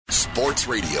Sports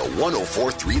Radio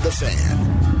 104.3 The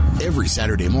Fan. Every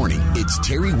Saturday morning, it's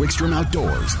Terry Wickstrom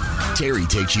Outdoors. Terry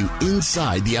takes you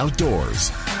inside the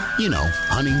outdoors. You know,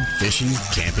 hunting, fishing,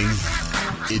 camping.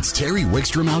 It's Terry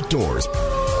Wickstrom Outdoors.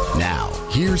 Now,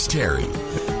 here's Terry.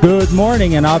 Good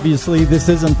morning, and obviously this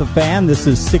isn't The Fan. This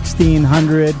is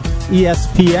 1600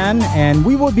 ESPN, and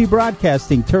we will be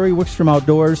broadcasting Terry Wickstrom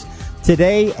Outdoors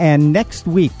today and next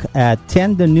week at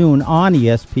 10 to noon on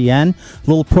ESPN.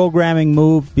 Little programming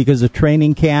move because of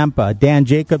training camp. Dan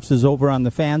Jacobs is over on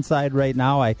the Fan side right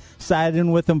now. I sat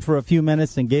in with him for a few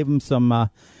minutes and gave him some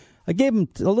I gave him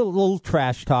a little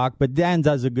trash talk, but Dan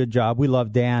does a good job. We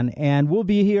love Dan, and we'll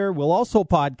be here. We'll also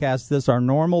podcast this, our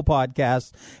normal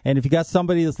podcast, and if you got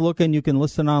somebody that's looking, you can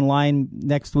listen online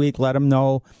next week. Let them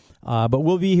know, but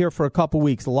we'll be here for a couple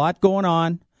weeks. A lot going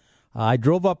on. I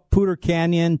drove up Poudre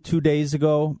Canyon 2 days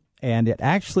ago, and it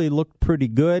actually looked pretty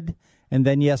good, and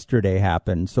then yesterday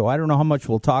happened. So I don't know how much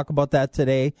we'll talk about that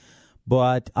today,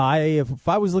 but if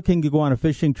I was looking to go on a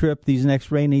fishing trip these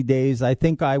next rainy days, I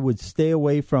think I would stay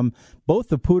away from both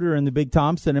the Poudre and the Big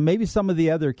Thompson and maybe some of the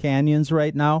other canyons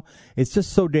right now. It's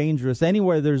just so dangerous.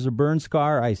 Anywhere there's a burn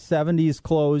scar, I-70 is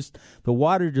closed. The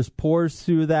water just pours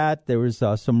through that. There was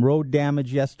some road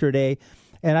damage yesterday.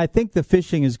 And I think the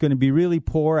fishing is going to be really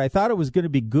poor. I thought it was going to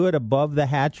be good above the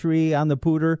hatchery on the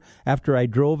Poudre after I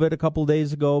drove it a couple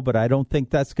days ago, but I don't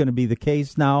think that's going to be the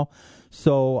case now.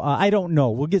 So I don't know.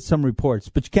 We'll get some reports,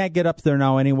 but you can't get up there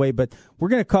now anyway. But we're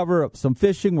going to cover some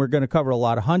fishing. We're going to cover a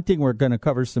lot of hunting. We're going to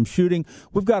cover some shooting.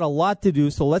 We've got a lot to do,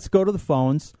 so let's go to the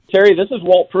phones. Terry, this is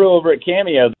Walt Prue over at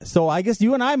Cameo. So I guess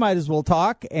you and I might as well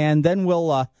talk, and then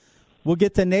we'll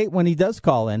get to Nate when he does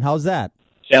call in. How's that?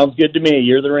 Sounds good to me.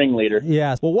 You're the ringleader.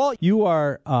 Yes. Well, Walt,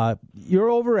 you're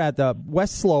over at the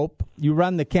West Slope. You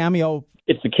run the Cameo.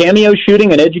 It's the Cameo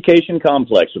Shooting and Education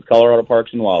Complex with Colorado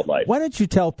Parks and Wildlife. Why don't you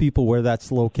tell people where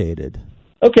that's located?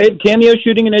 Okay, the Cameo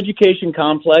Shooting and Education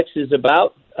Complex is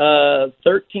about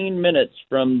 13 minutes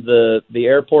from the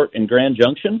airport in Grand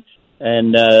Junction,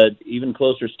 and even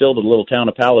closer still to the little town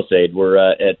of Palisade. We're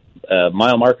at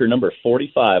mile marker number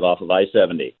 45 off of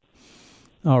I-70.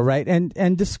 All right,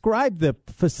 and describe the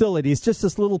facility. It's just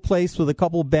this little place with a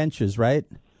couple benches, right?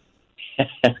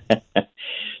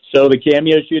 So the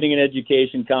Cameo Shooting and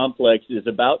Education Complex is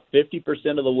about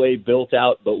 50% of the way built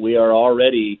out, but we are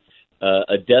already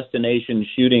a destination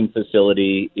shooting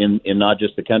facility in not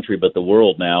just the country but the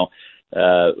world now.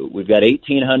 We've got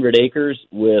 1,800 acres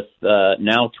with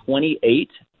now 28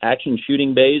 action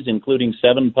shooting bays, including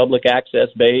 7 public access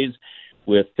bays,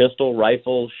 with pistol,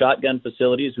 rifle, shotgun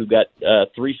facilities. We've got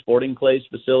 3 sporting clays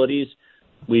facilities.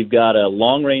 We've got a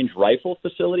long-range rifle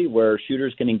facility where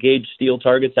shooters can engage steel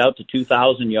targets out to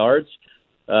 2,000 yards.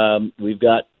 We've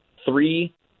got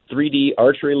 3 3D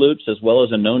archery loops as well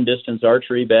as a known distance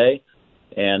archery bay.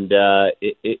 And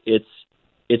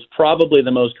it's probably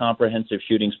the most comprehensive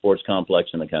shooting sports complex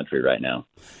in the country right now.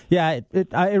 Yeah,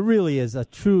 it really is a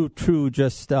true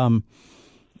just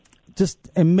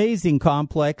amazing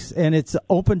complex, and it's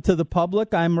open to the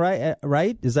public. I'm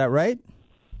right? Is that right?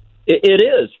 It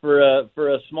is. For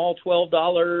a small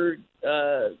 $12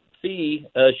 fee,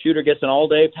 a shooter gets an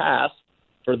all-day pass.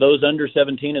 For those under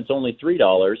 17, it's only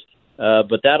 $3.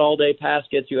 But that all-day pass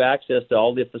gets you access to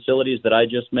all the facilities that I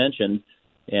just mentioned,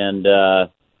 and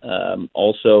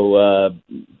also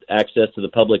access to the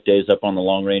public days up on the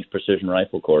long-range precision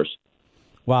rifle course.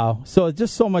 Wow. So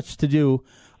just so much to do.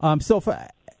 So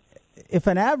if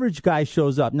an average guy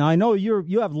shows up, now I know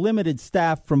you have limited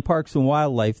staff from Parks and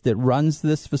Wildlife that runs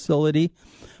this facility,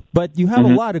 but you have a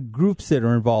lot of groups that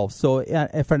are involved. So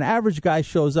if an average guy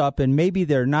shows up and maybe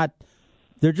they're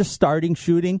just starting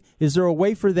shooting, is there a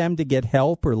way for them to get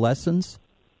help or lessons?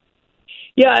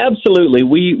 Yeah, absolutely.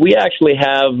 We actually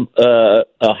have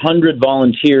 100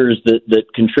 volunteers that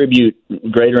contribute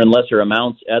greater and lesser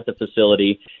amounts at the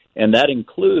facility, and that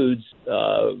includes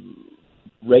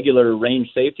regular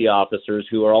range safety officers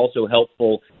who are also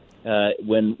helpful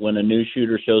when a new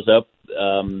shooter shows up.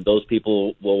 Those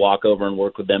people will walk over and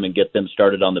work with them and get them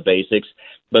started on the basics.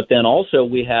 But then also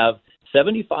we have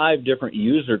 75 different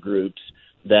user groups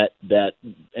that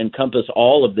encompass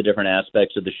all of the different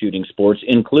aspects of the shooting sports,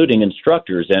 including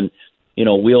instructors. And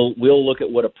we'll look at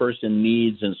what a person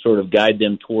needs and sort of guide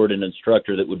them toward an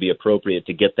instructor that would be appropriate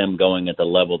to get them going at the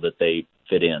level that they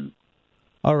fit in.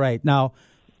 All right. Now,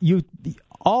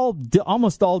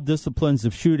 almost all disciplines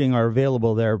of shooting are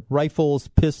available there: rifles,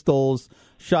 pistols,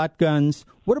 shotguns.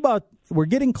 What about, we're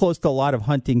getting close to a lot of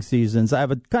hunting seasons. I have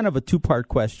a kind of a 2-part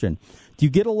question. Do you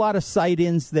get a lot of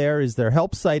sight-ins there? Is there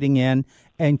help sighting in?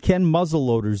 And can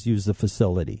muzzleloaders use the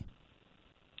facility?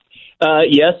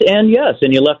 Yes, and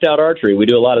you left out archery. We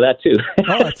do a lot of that too.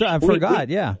 I forgot.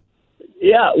 Yeah.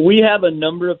 Yeah, we have a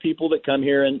number of people that come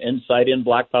here and sight in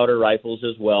black powder rifles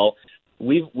as well.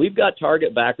 We've got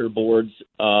target backer boards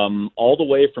all the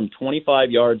way from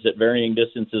 25 yards at varying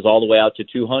distances all the way out to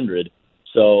 200.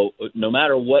 So no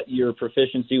matter what your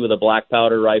proficiency with a black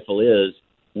powder rifle is,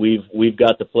 we've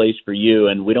got the place for you,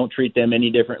 and we don't treat them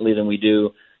any differently than we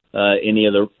do any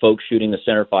of the folks shooting the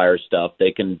centerfire stuff.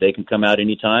 They can come out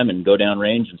anytime and go down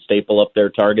range and staple up their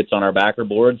targets on our backer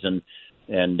boards, and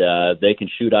they can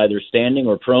shoot either standing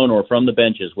or prone or from the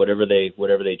benches, whatever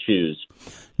they choose.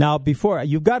 Now,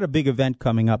 you've got a big event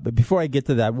coming up, but before I get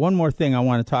to that, one more thing I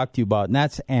want to talk to you about, and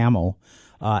that's ammo.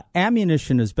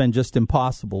 Ammunition has been just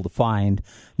impossible to find.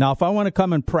 Now, if I want to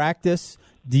come and practice,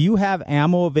 do you have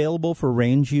ammo available for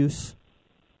range use?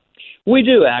 We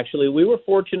do, actually. We were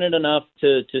fortunate enough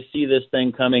to see this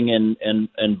thing coming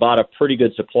and bought a pretty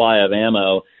good supply of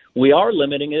ammo. We are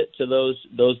limiting it to those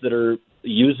that are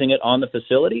using it on the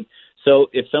facility. So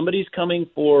if somebody's coming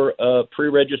for a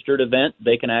pre-registered event,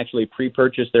 they can actually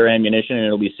pre-purchase their ammunition, and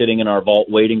it'll be sitting in our vault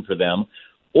waiting for them.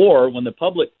 Or when the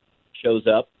public shows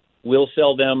up, we'll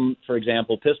sell them, for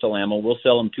example, pistol ammo. We'll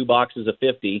sell them 2 boxes of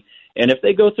 50. And if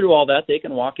they go through all that, they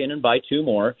can walk in and buy 2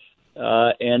 more.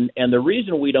 And the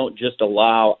reason we don't just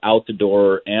allow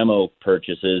out-the-door ammo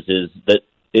purchases is that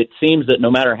it seems that no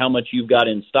matter how much you've got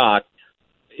in stock,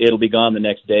 it'll be gone the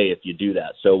next day if you do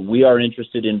that. So we are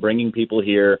interested in bringing people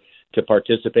here to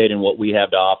participate in what we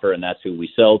have to offer, and that's who we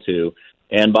sell to.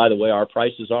 And by the way, our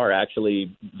prices are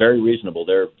actually very reasonable.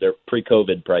 They're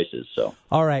pre-COVID prices. So,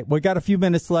 all right, we got a few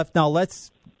minutes left now.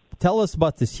 Tell us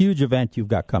about this huge event you've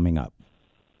got coming up.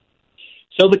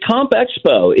 So the Comp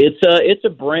Expo, it's a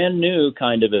brand new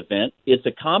kind of event. It's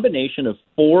a combination of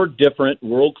 4 different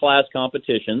world-class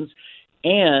competitions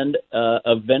and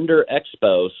a vendor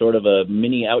expo, sort of a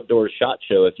mini outdoor SHOT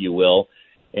Show, if you will.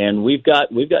 And we've got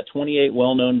 28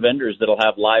 well-known vendors that'll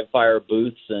have live fire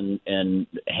booths and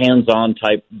hands-on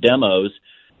type demos.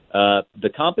 The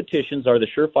competitions are the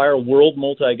Surefire World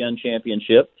Multi-Gun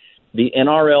Championship, the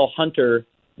NRL Hunter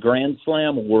Grand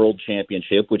Slam World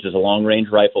Championship, which is a long-range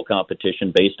rifle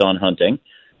competition based on hunting.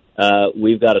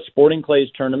 We've got a Sporting Clays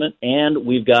tournament, and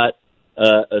we've got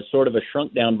a sort of a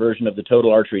shrunk-down version of the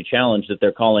Total Archery Challenge that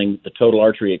they're calling the Total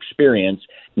Archery Experience.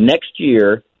 Next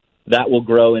year, that will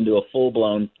grow into a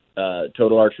full-blown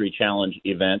Total Archery Challenge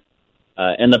event.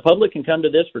 And the public can come to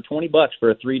this for $20 for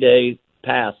a 3-day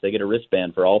pass. They get a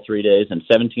wristband for all 3 days, and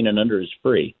 17 and under is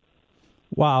free.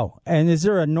 Wow. And is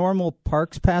there a normal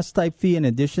Parks Pass type fee in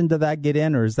addition to that get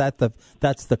in, or is that's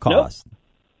the cost?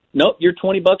 Nope, your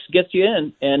 $20 gets you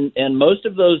in, and most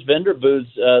of those vendor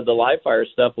booths, the live fire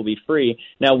stuff will be free.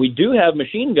 Now, we do have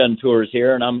machine gun tours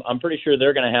here, and I'm pretty sure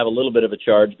they're going to have a little bit of a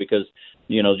charge because,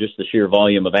 just the sheer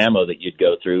volume of ammo that you'd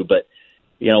go through. But,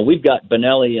 we've got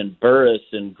Benelli and Burris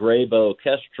and Grayboe,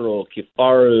 Kestrel,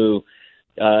 Kifaru,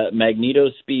 Magneto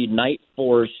Speed, Night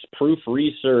Force, Proof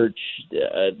Research,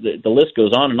 the list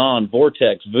goes on and on,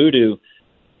 Vortex, Voodoo,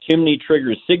 Chimney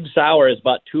Triggers. Sig Sauer has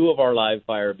bought 2 of our live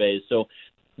fire bays. So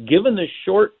given the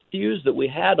short fuse that we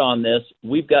had on this,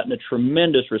 we've gotten a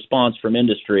tremendous response from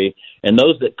industry, and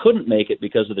those that couldn't make it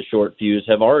because of the short fuse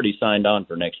have already signed on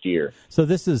for next year. So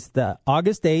this is the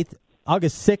August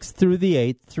 6th through the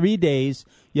 8th, 3 days.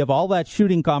 You have all that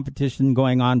shooting competition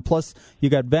going on, plus you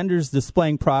got vendors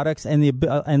displaying products, and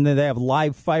then they have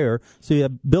live fire, so you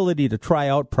have ability to try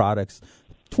out products.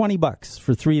 $20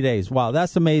 for 3 days. Wow,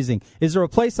 that's amazing. Is there a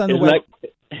place on the web?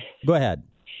 Go ahead.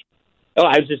 Oh,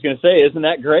 I was just going to say, isn't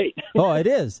that great? Oh, it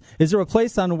is. Is there a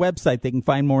place on the website they can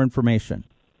find more information?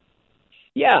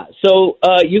 Yeah, so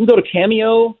you can go to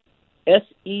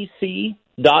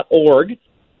CameoSEC.org,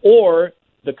 or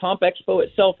the Comp Expo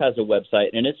itself has a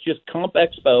website, and it's just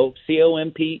CompExpo,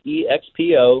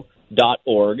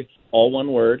 CompExpo.org, all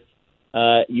one word.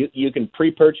 You can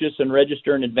pre-purchase and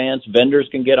register in advance. Vendors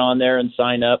can get on there and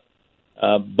sign up.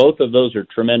 Both of those are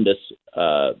tremendous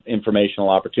informational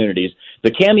opportunities. The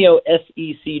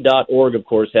CameoSEC.org, of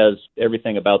course, has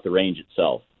everything about the range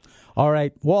itself. All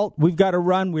right. Walt, we've got to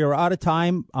run. We are out of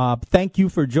time. Thank you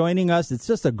for joining us. It's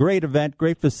just a great event,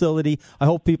 great facility. I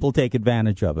hope people take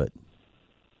advantage of it.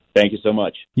 Thank you so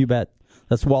much. You bet.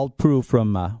 That's Walt Prue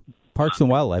from Parks and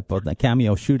Wildlife, both the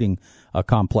Cameo Shooting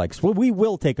Complex. Well, we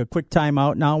will take a quick time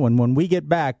out now, and when we get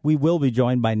back, we will be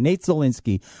joined by Nate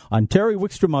Zielinski on Terry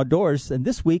Wickstrom Outdoors, and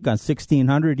this week on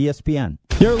 1600 ESPN.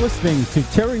 You're listening to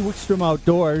Terry Wickstrom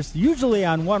Outdoors, usually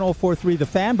on 104.3 The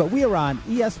Fan, but we are on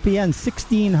ESPN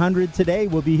 1600 today.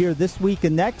 We'll be here this week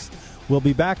and next. We'll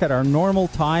be back at our normal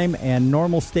time and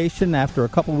normal station after a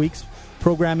couple weeks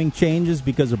programming changes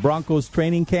because of Broncos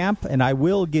training camp, and I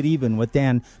will get even with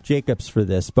Dan Jacobs for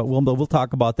this, but we'll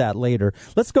talk about that later.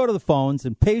 Let's go to the phones,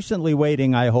 and patiently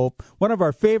waiting, I hope, one of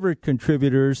our favorite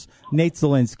contributors, Nate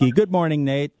Zielinski. Good morning,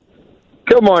 Nate.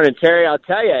 Good morning, Terry. I'll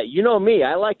tell you, you know me.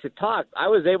 I like to talk. I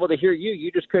was able to hear you.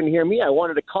 You just couldn't hear me. I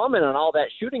wanted to comment on all that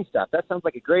shooting stuff. That sounds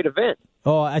like a great event.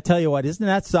 Oh, I tell you what, isn't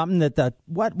that something that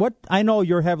what I know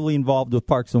you're heavily involved with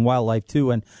Parks and Wildlife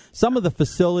too, and some of the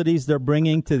facilities they're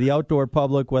bringing to the outdoor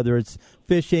public, whether it's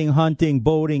fishing, hunting,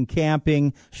 boating,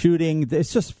 camping, shooting,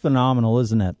 it's just phenomenal,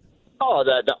 isn't it? Oh,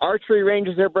 the archery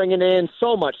ranges they're bringing in,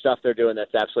 so much stuff they're doing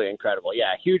that's absolutely incredible.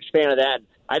 Yeah, huge fan of that.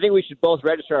 I think we should both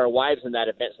register our wives in that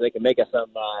event so they can make us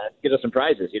get us some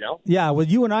prizes, you know? Yeah, well,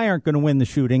 you and I aren't going to win the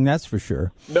shooting, that's for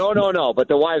sure. No, but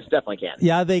the wives definitely can.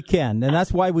 Yeah, they can, and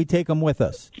that's why we take them with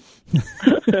us.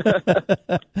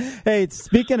 Hey,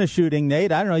 speaking of shooting,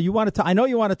 Nate, I don't know, I know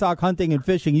you want to talk hunting and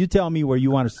fishing. You tell me where you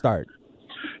want to start.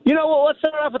 You know, well, let's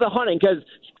start off with the hunting because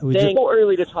it's so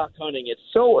early to talk hunting. It's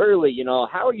so early, you know.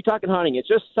 How are you talking hunting? It's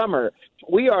just summer.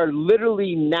 We are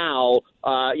literally now,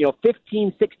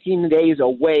 15, 16 days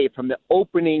away from the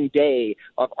opening day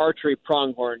of archery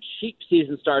pronghorn. Sheep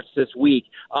season starts this week.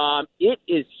 It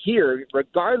is here,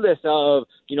 regardless of,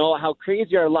 how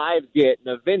crazy our lives get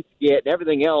and events get and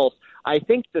everything else. I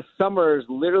think the summers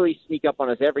literally sneak up on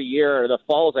us every year, or the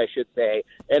falls, I should say,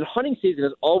 and hunting season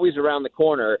is always around the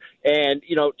corner. And,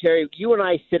 Terry, you and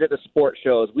I sit at the sports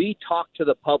shows. We talk to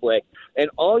the public, and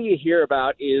all you hear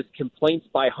about is complaints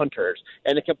by hunters.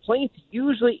 And the complaints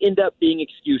usually end up being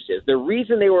excuses. The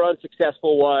reason they were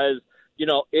unsuccessful was,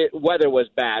 weather was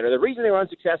bad, or the reason they were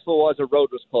unsuccessful was a road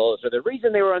was closed, or the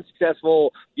reason they were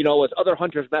unsuccessful, was other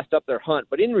hunters messed up their hunt.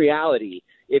 But in reality,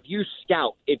 if you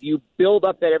scout, if you build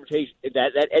up that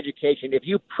education, if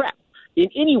you prep in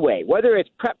any way, whether it's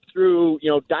prep through,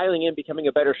 dialing in, becoming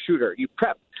a better shooter, you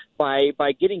prep by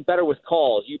getting better with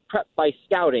calls, you prep by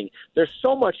scouting. There's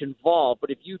so much involved, but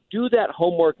if you do that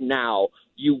homework now,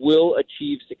 you will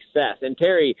achieve success. And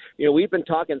Terry, we've been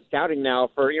talking scouting now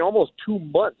for almost 2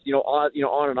 months,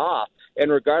 on and off.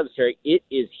 And regardless, Terry, it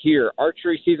is here.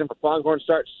 Archery season for pronghorn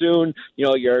starts soon.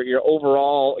 Your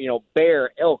overall,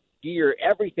 bear, elk, deer,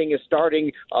 everything is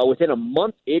starting within a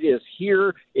month. It is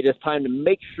here. It is time to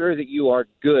make sure that you are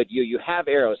good. You have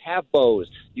arrows, have bows,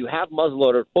 you have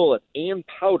muzzleloader, bullets, and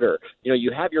powder.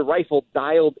 You have your rifle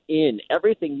dialed in.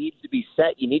 Everything needs to be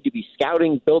set. You need to be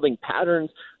scouting, building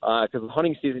patterns, because the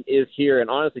hunting season is here. And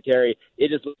honestly, Terry,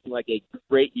 it is looking like a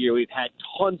great year. We've had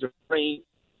tons of rain.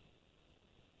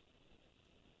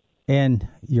 And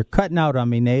you're cutting out on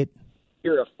me, Nate.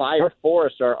 Of fire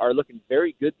forests are looking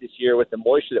very good this year with the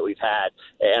moisture that we've had,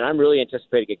 and I'm really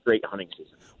anticipating a great hunting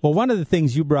season. Well, one of the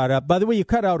things you brought up, by the way, you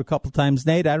cut out a couple times,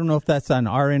 Nate. I don't know if that's on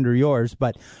our end or yours,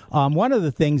 but one of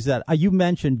the things that you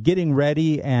mentioned, getting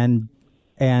ready and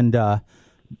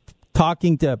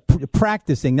talking to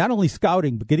practicing, not only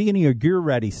scouting, but getting your gear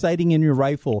ready, sighting in your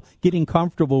rifle, getting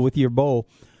comfortable with your bow.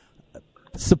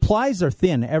 Supplies are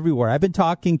thin everywhere. I've been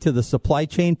talking to the supply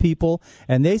chain people,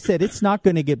 and they said it's not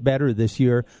going to get better this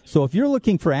year. So if you're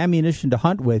looking for ammunition to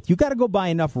hunt with, you got to go buy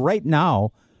enough right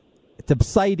now to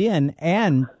sight in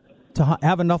and to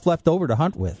have enough left over to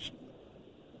hunt with.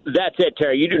 That's it,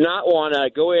 Terry. You do not want to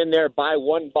go in there, buy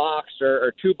one box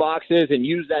or 2 boxes and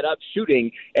use that up shooting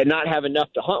and not have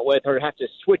enough to hunt with, or have to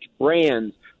switch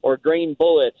brands or grain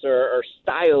bullets or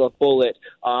style of bullet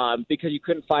because you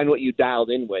couldn't find what you dialed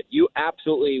in with. You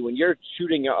absolutely, when you're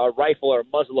shooting a rifle or a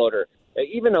muzzleloader,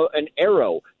 even an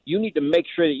arrow, you need to make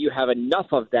sure that you have enough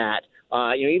of that,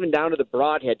 even down to the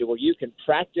broadhead, to where you can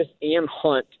practice and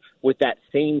hunt with that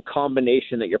same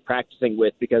combination that you're practicing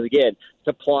with, because, again,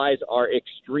 supplies are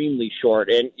extremely short.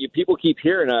 And people keep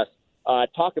hearing us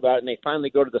talk about it, and they finally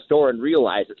go to the store and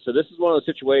realize it. So this is one of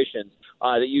those situations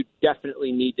that you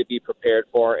definitely need to be prepared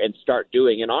for and start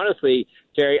doing. And honestly,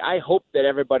 Terry, I hope that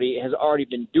everybody has already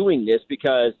been doing this,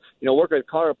 because, working with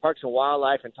Colorado Parks and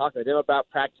Wildlife and talking to them about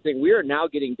practicing, we are now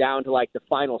getting down to like the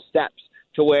final steps,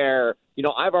 to where,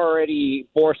 I've already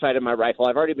bore sighted my rifle.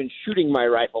 I've already been shooting my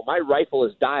rifle. My rifle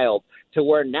is dialed, to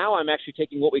where now I'm actually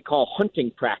taking what we call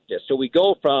hunting practice. So we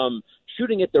go from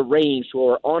shooting at the range, where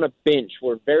we're on a bench,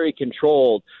 we're very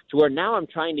controlled, to where now I'm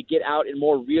trying to get out in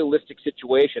more realistic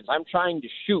situations. I'm trying to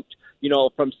shoot,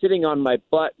 from sitting on my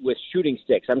butt with shooting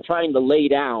sticks. I'm trying to lay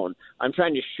down. I'm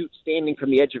trying to shoot standing from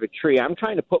the edge of a tree. I'm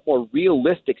trying to put more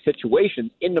realistic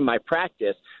situations into my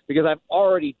practice, because I've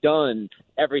already done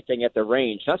everything at the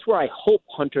range. That's where I hope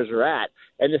hunters are at.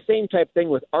 And the same type thing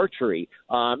with archery.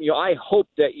 I hope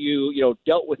that you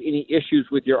dealt with any issues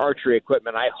with your archery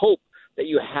equipment. I hope that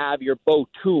you have your bow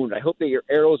tuned. I hope that your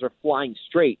arrows are flying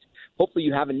straight. hopefully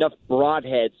you have enough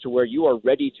broadheads to where you are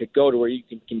ready to go, to where you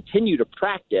can continue to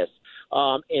practice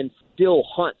and still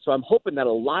hunt. So I'm hoping that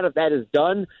a lot of that is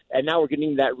done, and now we're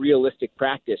getting that realistic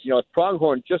practice. With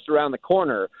pronghorn just around the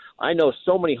corner, I know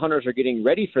so many hunters are getting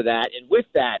ready for that, and with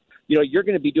that, you're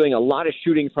going to be doing a lot of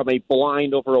shooting from a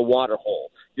blind over a water hole.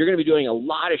 You're going to be doing a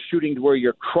lot of shooting to where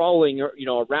you're crawling,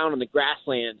 around on the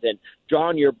grasslands and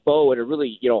drawing your bow at a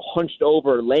really, hunched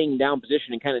over, laying down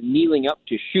position and kind of kneeling up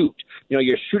to shoot.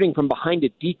 You're shooting from behind a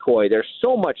decoy. There's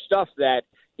so much stuff that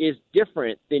is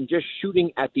different than just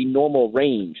shooting at the normal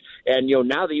range. And,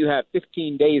 now that you have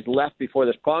 15 days left before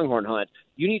this pronghorn hunt,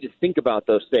 you need to think about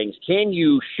those things. Can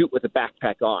you shoot with a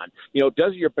backpack on?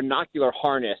 Does your binocular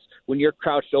harness, when you're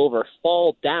crouched over,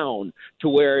 fall down to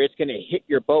where it's going to hit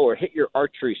your bow or hit your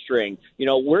archery string?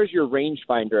 Where's your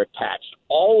rangefinder attached?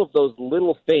 All of those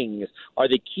little things are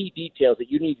the key details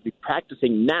that you need to be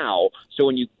practicing now, so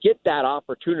when you get that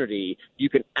opportunity, you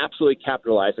can absolutely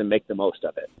capitalize and make the most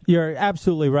of it. You're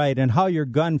absolutely right. And how your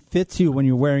gun fits you when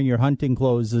you're wearing your hunting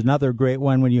clothes is another great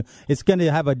one. It's going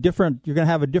to have a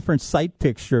different sight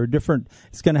picture,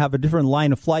 it's going to have a different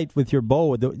line of flight with your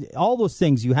bow. All those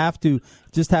things you have to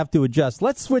adjust.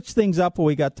 Let's switch things up while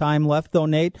we got time left, though,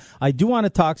 Nate. I do want to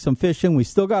talk some fishing. We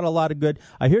still got a lot of good.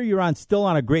 I hear you're still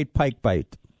on a great pike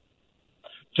bite.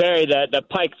 Terry, the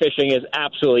pike fishing is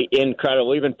absolutely incredible.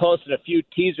 We've been posting a few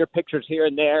teaser pictures here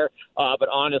and there, but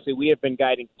honestly, we have been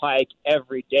guiding pike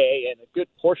every day, and a good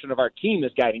portion of our team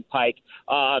is guiding pike.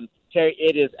 Terry,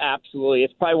 it's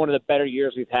probably one of the better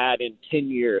years we've had in 10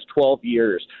 years, 12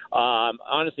 years.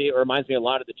 Honestly, it reminds me a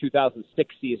lot of the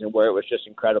 2006 season where it was just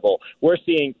incredible. We're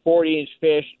seeing 40-inch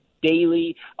fish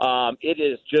daily. It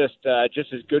is just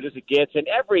as good as it gets. And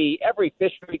every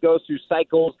fishery goes through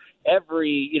cycles.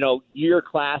 Every, year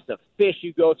class of fish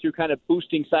you go through kind of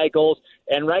boosting cycles.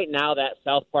 And right now that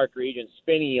South Park region,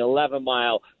 Spinney, 11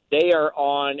 Mile, they are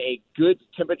on a good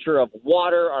temperature of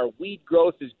water. Our weed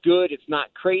growth is good. It's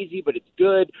not crazy, but it's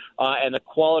good. And the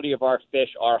quality of our fish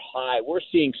are high. We're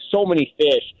seeing so many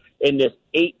fish in this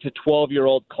 8 to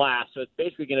 12-year-old class. So it's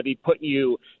basically going to be putting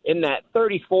you in that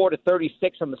 34 to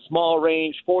 36 on the small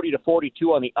range, 40 to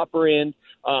 42 on the upper end,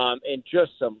 and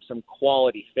just some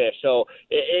quality fish. So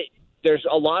there's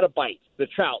a lot of bites, the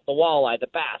trout, the walleye, the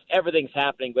bass, everything's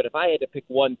happening. But if I had to pick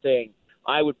one thing,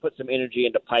 I would put some energy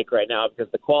into pike right now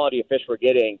because the quality of fish we're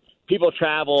getting. People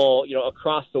travel,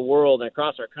 across the world and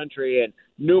across our country and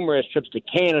numerous trips to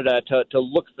Canada to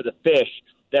look for the fish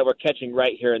that we're catching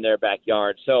right here in their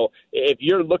backyard. So if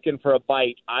you're looking for a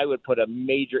bite, I would put a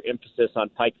major emphasis on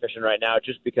pike fishing right now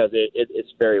just because it's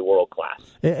very world class.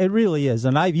 It really is.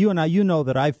 And you know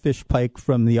that I've fished pike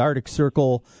from the Arctic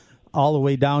Circle all the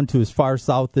way down to as far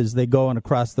south as they go and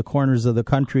across the corners of the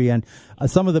country. And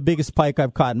some of the biggest pike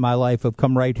I've caught in my life have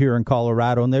come right here in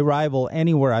Colorado, and they rival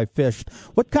anywhere I've fished.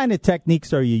 What kind of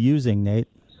techniques are you using, Nate?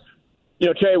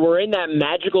 Terry, we're in that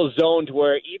magical zone to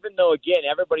where even though, again,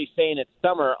 everybody's saying it's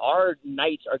summer, our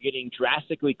nights are getting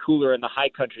drastically cooler in the high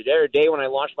country. The other day when I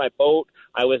launched my boat,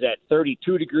 I was at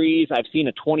 32 degrees. I've seen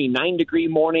a 29-degree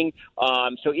morning.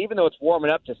 So even though it's warming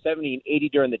up to 70 and 80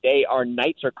 during the day, our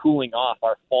nights are cooling off.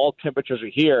 Our fall temperatures are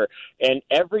here. And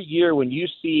every year when you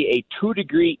see a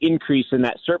 2-degree increase in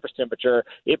that surface temperature,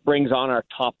 it brings on our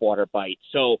topwater bite.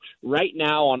 So right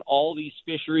now on all these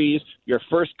fisheries, your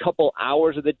first couple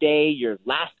hours of the day, your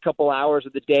last couple hours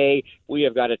of the day, we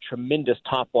have got a tremendous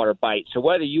topwater bite. So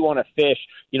whether you want to fish,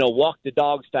 walk the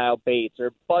dog style baits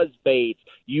or buzz baits,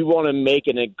 you want to make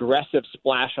an aggressive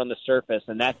splash on the surface,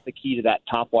 and that's the key to that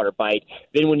topwater bite.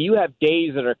 Then when you have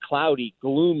days that are cloudy,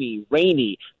 gloomy,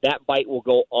 rainy, that bite will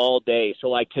go all day. So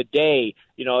like today,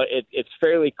 it's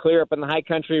fairly clear up in the high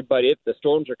country, but the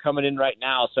storms are coming in right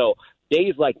now. So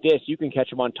days like this, you can catch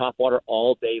them on topwater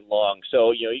all day long.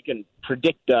 So, you can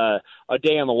predict a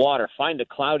day on the water, find a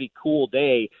cloudy, cool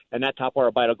day, and that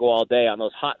topwater bite will go all day. On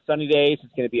those hot, sunny days,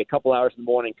 it's going to be a couple hours in the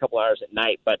morning, a couple hours at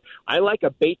night. But I like a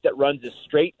bait that runs as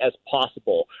straight as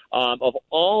possible. Of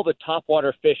all the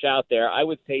topwater fish out there, I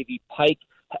would say the pike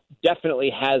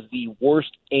definitely has the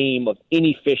worst aim of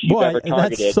any fish you've ever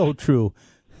targeted. That's so true.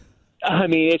 I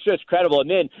mean, it's just credible. And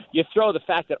then you throw the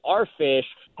fact that our fish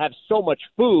have so much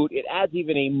food, it adds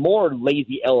even a more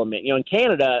lazy element. In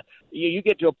Canada, you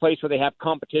get to a place where they have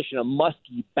competition of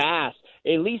musky bass.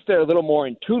 At least they're a little more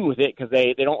in tune with it because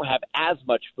they don't have as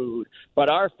much food. But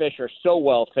our fish are so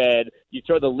well fed. You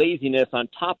throw the laziness on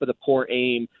top of the poor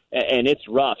aim, and it's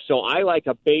rough. So I like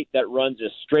a bait that runs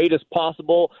as straight as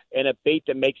possible and a bait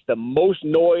that makes the most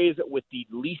noise with the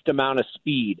least amount of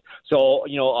speed. So,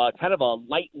 kind of a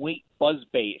lightweight buzz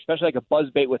bait, especially like a buzz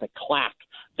bait with a clack.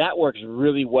 that works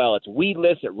really well. It's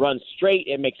weedless. It runs straight.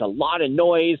 It makes a lot of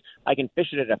noise. I can fish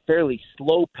it at a fairly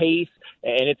slow pace,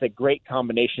 and it's a great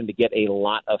combination to get a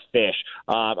lot of fish.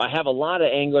 I have a lot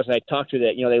of anglers I talk to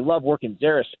that, they love working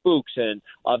Zara spooks and,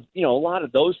 a lot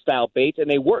of those style baits, and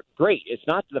they work great. It's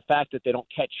not the fact that they don't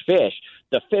catch fish.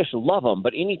 The fish love them,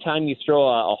 but anytime you throw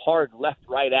a hard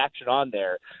left-right action on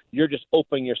there, you're just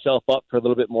opening yourself up for a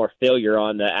little bit more failure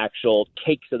on the actual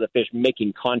takes of the fish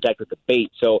making contact with the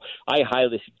bait. So I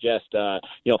highly suggest,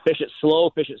 fish it slow,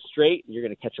 fish it straight, and you're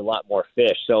going to catch a lot more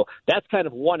fish. So that's kind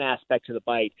of one aspect to the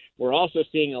bite. We're also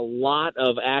seeing a lot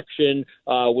of action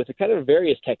with the kind of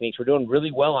various techniques. We're doing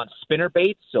really well on spinner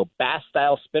baits, so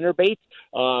bass-style spinner baits.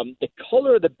 The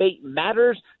color of the bait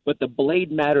matters, but the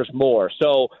blade matters more.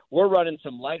 So we're running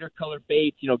some lighter color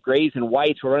baits, grays and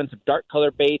whites. We're running some dark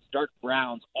color baits, dark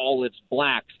browns, olives,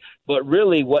 blacks. But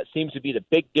really what seems to be the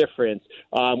big difference,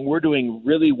 we're doing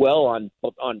really well on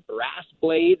brass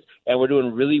blades, and we're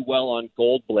doing really well on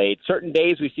gold blades. Certain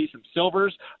days we see some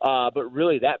silvers, but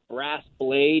really that brass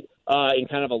blade in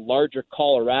kind of a larger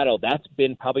Colorado, that's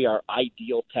been probably our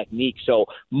ideal technique. So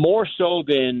more so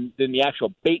than the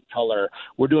actual bait color,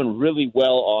 we're doing really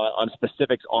well on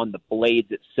specifics on the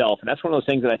blades itself. And that's one of those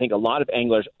things that I think a lot of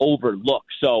anglers overlook.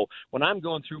 So when I'm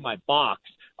going through my box,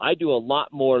 I do a lot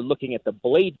more looking at the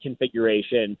blade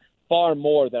configuration, far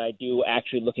more than I do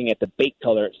actually looking at the bait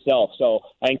color itself. So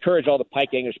I encourage all the pike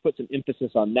anglers to put some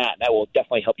emphasis on that. That will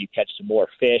definitely help you catch some more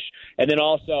fish. And then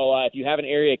also, if you have an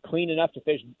area clean enough to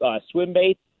fish swim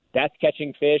bait, that's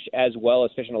catching fish as well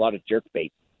as fishing a lot of jerk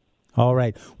bait. All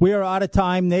right. We are out of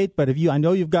time, Nate, but I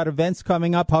know you've got events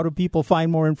coming up. How do people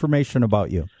find more information about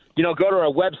you? Go to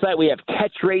our website. We have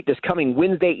Catch Rate this coming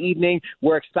Wednesday evening.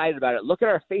 We're excited about it. Look at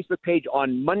our Facebook page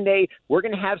on Monday. We're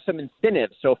going to have some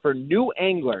incentives. So for new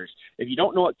anglers, if you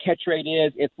don't know what Catch Rate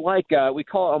is, it's like we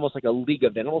call it almost like a league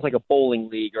event, almost like a bowling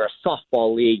league or a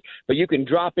softball league. But you can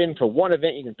drop in for one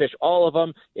event. You can fish all of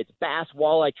them. It's bass,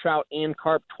 walleye, trout, and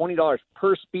carp, $20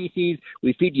 per species.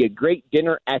 We feed you a great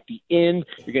dinner at the end.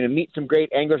 You're going to meet some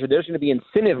great anglers. There's going to be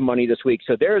incentive money this week.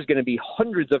 So there's going to be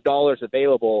hundreds of dollars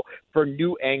available for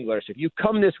new anglers. So if you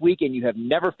come this week and you have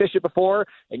never fished it before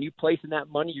and you place in that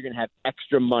money, you're going to have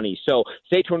extra money. So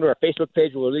stay tuned to our Facebook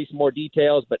page. We'll release more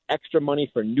details, but extra money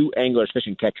for new anglers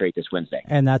fishing Catch Rate this Wednesday.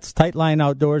 And that's Tightline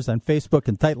Outdoors on Facebook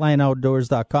and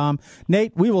TightlineOutdoors.com.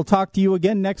 Nate, we will talk to you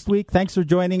again next week. Thanks for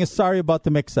joining us. Sorry about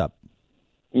the mix-up.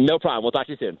 No problem. We'll talk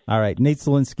to you soon. All right. Nate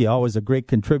Zielinski, always a great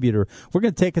contributor. We're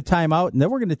going to take a time out, and then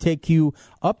we're going to take you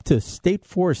up to State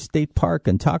Forest State Park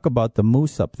and talk about the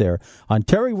moose up there on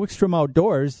Terry Wickstrom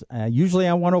Outdoors, usually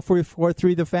on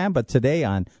 104.3 The Fan, but today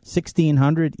on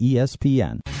 1600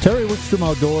 ESPN. Terry Wickstrom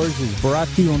Outdoors is brought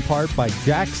to you in part by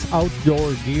Jack's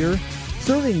Outdoor Gear.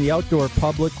 Serving the outdoor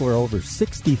public for over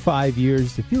 65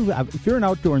 years. If you're an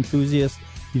outdoor enthusiast,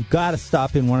 you've got to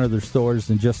stop in one of their stores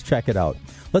and just check it out.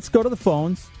 Let's go to the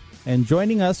phones. And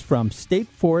joining us from State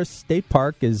Forest State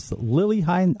Park is Lily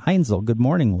Heinzel. Good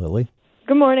morning, Lily.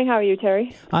 Good morning. How are you,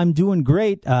 Terry? I'm doing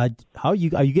great. Are you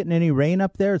getting any rain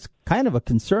up there? It's kind of a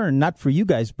concern, not for you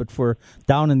guys, but for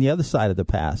down in the other side of the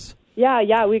pass.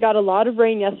 Yeah, we got a lot of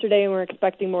rain yesterday, and we're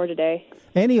expecting more today.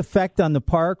 Any effect on the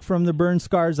park from the burn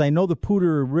scars? I know the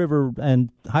Poudre River and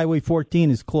Highway 14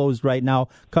 is closed right now,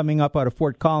 coming up out of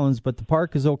Fort Collins, but the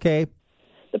park is okay?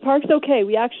 The park's okay.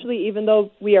 We actually, even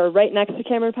though we are right next to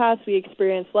Cameron Pass, we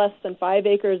experienced less than 5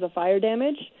 acres of fire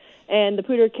damage, and the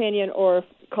Poudre Canyon or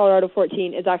Colorado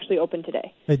 14 is actually open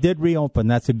today. It did reopen.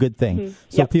 That's a good thing. Mm-hmm.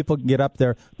 So people can get up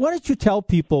there. Why don't you tell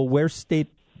people where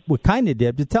what kind of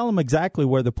did, to tell them exactly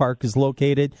where the park is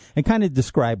located and kind of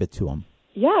describe it to them?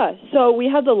 Yeah, so we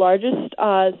have the largest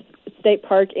state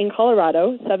park in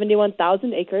Colorado,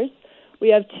 71,000 acres. We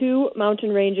have 2 mountain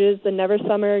ranges, the Never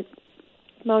Summer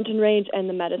Mountain Range and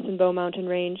the Medicine Bow Mountain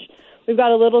Range. We've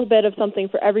got a little bit of something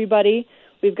for everybody.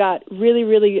 We've got really,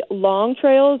 really long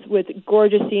trails with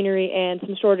gorgeous scenery and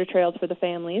some shorter trails for the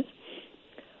families.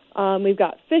 We've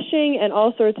got fishing and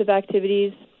all sorts of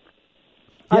activities.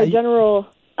 Our general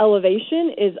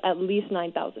elevation is at least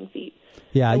 9,000 feet.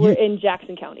 Yeah, we're in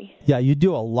Jackson County. Yeah, you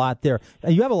do a lot there.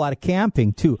 And you have a lot of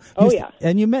camping, too. Yeah.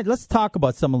 And let's talk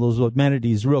about some of those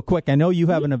amenities real quick. I know you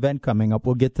have an event coming up.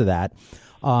 We'll get to that.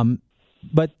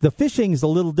 But the fishing is a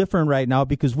little different right now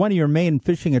because one of your main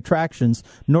fishing attractions,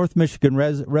 North Michigan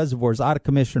Reservoir, is out of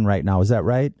commission right now. Is that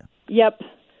right? Yep.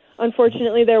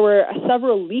 Unfortunately, there were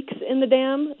several leaks in the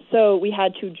dam, so we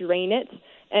had to drain it.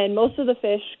 And most of the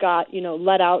fish got,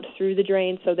 let out through the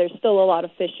drain, so there's still a lot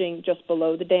of fishing just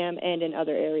below the dam and in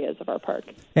other areas of our park.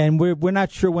 And we're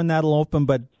not sure when that'll open,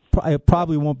 but it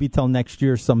probably won't be till next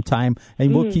year sometime,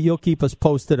 and you'll keep us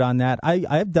posted on that.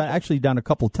 I've actually done a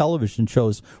couple television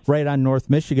shows right on North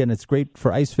Michigan. It's great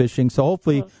for ice fishing, so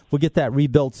hopefully we'll get that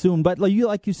rebuilt soon. But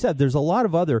like you said, there's a lot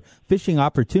of other fishing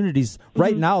opportunities.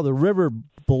 Right now, the river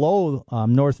below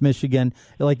North Michigan,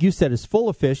 like you said, is full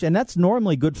of fish, and that's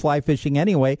normally good fly fishing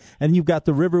anyway. And you've got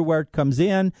the river where it comes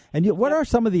in. And what are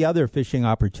some of the other fishing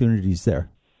opportunities there?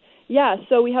 Yeah,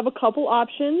 so we have a couple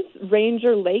options.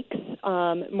 Ranger Lakes,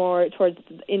 more towards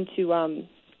into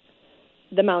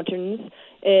the mountains,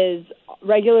 is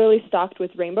regularly stocked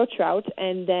with rainbow trout.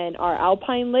 And then our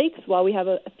Alpine Lakes, while we have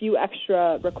a few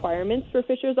extra requirements for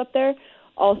fishers up there,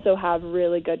 also have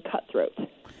really good cutthroat.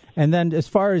 And then as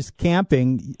far as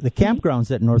camping, the campgrounds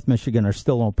at North Michigan are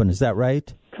still open. Is that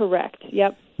right? Correct,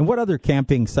 yep. And what other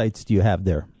camping sites do you have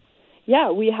there?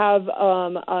 Yeah, we have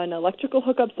an electrical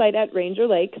hookup site at Ranger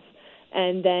Lakes,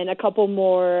 and then a couple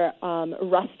more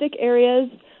rustic areas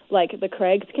like the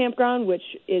Craig's Campground, which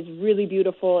is really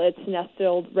beautiful. It's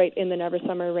nestled right in the Never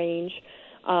Summer Range.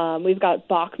 We've got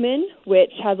Bachman,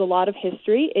 which has a lot of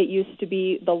history. It used to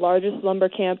be the largest lumber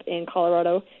camp in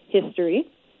Colorado history.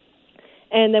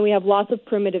 And then we have lots of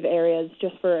primitive areas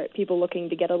just for people looking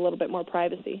to get a little bit more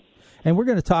privacy. And we're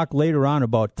going to talk later on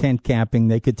about tent camping.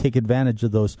 They could take advantage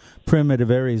of those primitive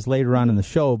areas later on in the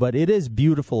show. But it is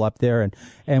beautiful up there.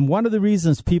 And one of the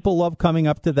reasons people love coming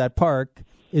up to that park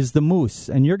is the moose.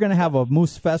 And you're going to have a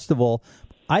moose festival.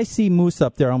 I see moose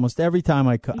up there almost every time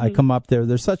I come up there.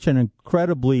 They're such an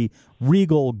incredibly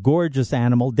regal, gorgeous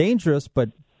animal. Dangerous,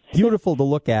 but beautiful to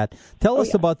look at. Tell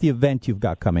us about the event you've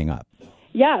got coming up.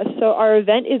 Yeah, so our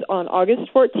event is on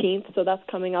August 14th, so that's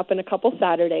coming up in a couple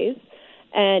Saturdays,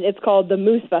 and it's called the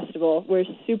Moose Festival. We're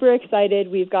super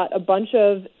excited. We've got a bunch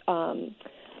of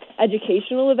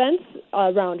educational events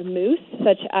around moose,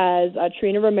 such as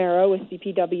Trina Romero with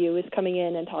CPW is coming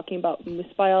in and talking about moose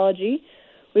biology.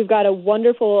 We've got a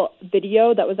wonderful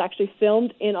video that was actually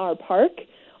filmed in our park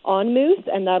on moose,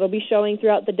 and that'll be showing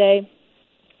throughout the day.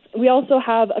 We also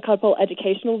have a couple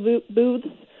educational booths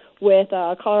with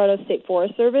Colorado State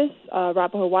Forest Service,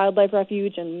 Arapahoe Wildlife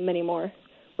Refuge, and many more.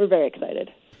 We're very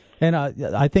excited. And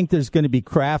I think there's going to be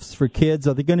crafts for kids.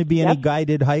 Are there going to be any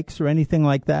guided hikes or anything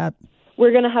like that?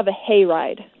 We're going to have a hay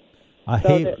ride.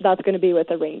 That's going to be with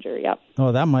a ranger, yep.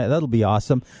 Oh, that'll be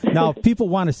awesome. Now, if people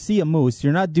want to see a moose,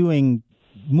 you're not doing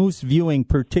moose viewing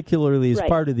particularly as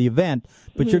part of the event,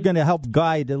 but you're going to help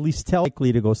guide, at least tell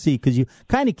likely to go see, because you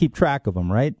kind of keep track of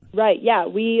them, right? Right, yeah.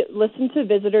 We listen to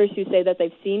visitors who say that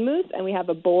they've seen moose, and we have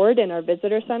a board in our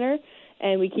visitor center,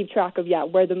 and we keep track of,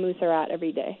 where the moose are at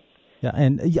every day. Yeah,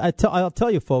 and I'll tell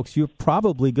you, folks, you're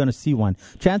probably going to see one.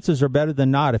 Chances are better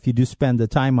than not if you do spend the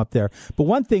time up there. But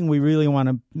one thing we really want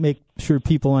to make sure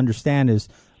people understand is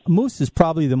moose is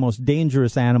probably the most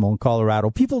dangerous animal in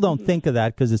Colorado. People don't think of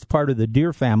that because it's part of the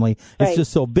deer family. It's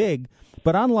just so big.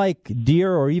 But unlike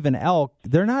deer or even elk,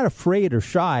 they're not afraid or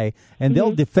shy, and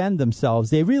they'll defend themselves.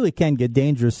 They really can get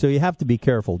dangerous, so you have to be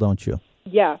careful, don't you?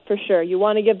 Yeah, for sure. You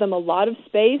want to give them a lot of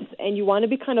space, and you want to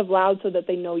be kind of loud so that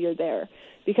they know you're there.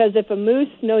 Because if a moose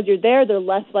knows you're there, they're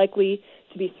less likely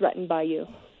to be threatened by you.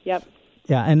 Yep.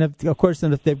 Yeah, and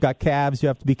if they've got calves, you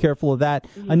have to be careful of that.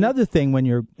 Another thing when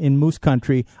you're in moose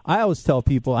country, I always tell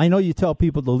people, I know you tell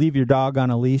people to leave your dog on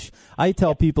a leash. I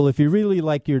tell people if you really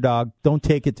like your dog, don't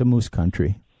take it to moose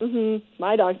country.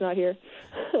 My dog's not here.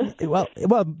 well,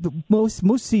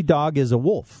 moose see dog is a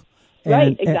wolf.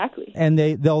 Right, exactly. And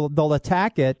they'll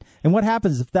attack it. And what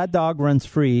happens if that dog runs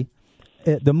free?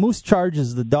 The moose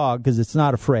charges the dog because it's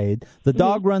not afraid. The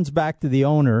dog runs back to the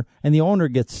owner, and the owner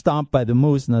gets stomped by the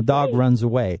moose, and the dog runs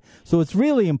away. So it's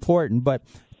really important. But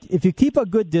if you keep a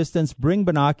good distance, bring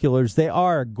binoculars. They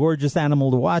are a gorgeous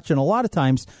animal to watch, and a lot of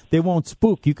times they won't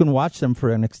spook. You can watch them for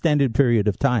an extended period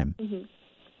of time.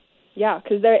 Yeah,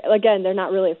 because they're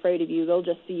not really afraid of you. They'll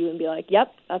just see you and be like,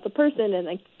 yep, that's a person, and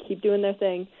they keep doing their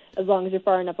thing as long as you're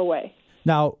far enough away.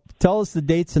 Now, tell us the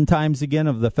dates and times again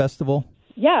of the festival.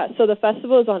 Yeah, so the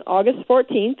festival is on August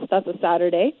 14th. That's a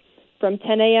Saturday, from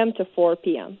 10 a.m. to 4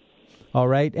 p.m. All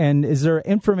right. And is there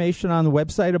information on the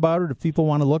website about it if people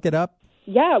want to look it up?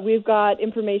 Yeah, we've got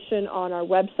information on our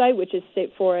website, which is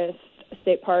State Forest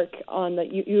State Park on the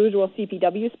usual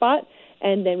CPW spot.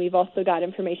 And then we've also got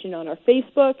information on our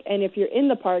Facebook. And if you're in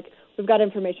the park, we've got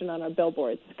information on our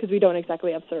billboards because we don't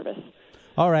exactly have service.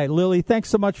 All right, Lily, thanks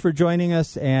so much for joining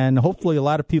us. And hopefully a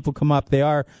lot of people come up. They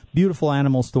are beautiful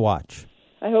animals to watch.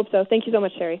 I hope so. Thank you so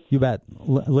much, Terry. You bet.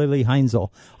 Lily Heinzel.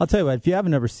 I'll tell you what, if you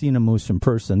haven't ever seen a moose in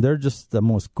person, they're just the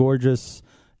most gorgeous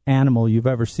animal you've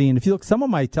ever seen. If you look, some of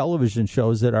my television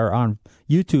shows that are on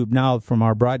YouTube now from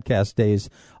our broadcast days,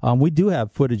 we do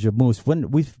have footage of moose.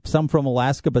 Some from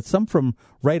Alaska, but some from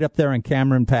right up there in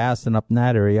Cameron Pass and up in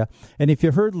that area. And if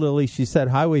you heard Lily, she said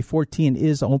Highway 14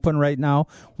 is open right now.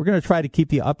 We're going to try to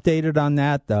keep you updated on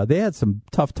that. They had some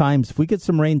tough times. If we get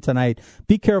some rain tonight,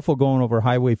 be careful going over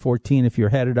Highway 14 if you're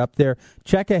headed up there.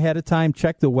 Check ahead of time.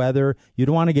 Check the weather. You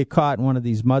don't want to get caught in one of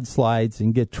these mudslides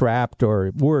and get trapped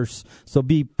or worse. So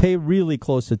pay really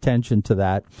close attention to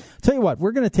that. Tell you what,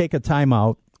 we're going to take a time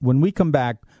out. When we come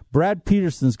back, Brad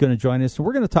Peterson's going to join us. So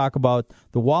we're going to talk about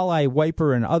the walleye,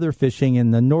 wiper, and other fishing in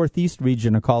the northeast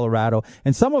region of Colorado.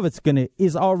 And some of it's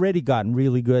is already gotten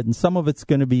really good, and some of it's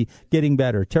going to be getting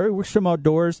better. Terry Wickstrom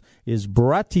Outdoors is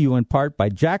brought to you in part by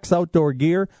Jack's Outdoor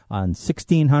Gear on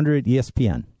 1600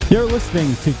 ESPN. You're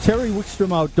listening to Terry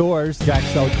Wickstrom Outdoors,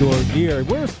 Jack's Outdoor Gear.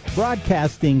 We're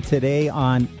broadcasting today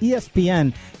on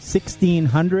ESPN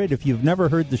 1600. If you've never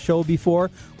heard the show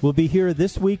before, we'll be here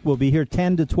this week. We'll be here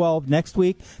 10 to 12 next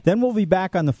week. Then we'll be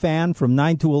back on the Fan from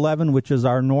 9 to 11, which is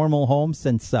our normal home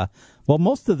since,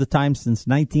 most of the time since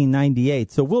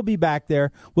 1998. So we'll be back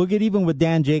there. We'll get even with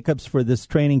Dan Jacobs for this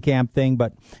training camp thing.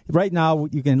 But right now,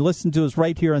 you can listen to us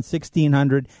right here on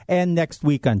 1600 and next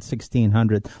week on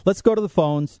 1600. Let's go to the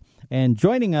phones. And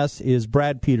joining us is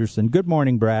Brad Peterson. Good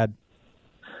morning, Brad.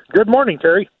 Good morning,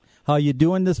 Terry. How you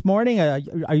doing this morning? Are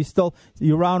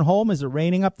you around home? Is it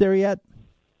raining up there yet?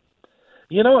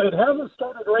 It hasn't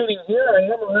started raining here. I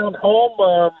am around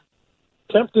home.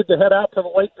 Tempted to head out to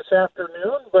the lake this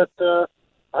afternoon, but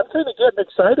I'm kind of getting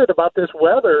excited about this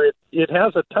weather. It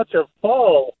has a touch of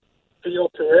fall feel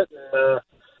to it, and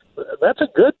that's a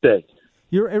good thing.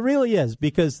 It really is,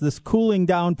 because this cooling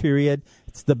down period,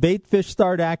 it's the bait fish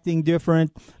start acting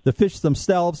different. The fish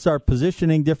themselves start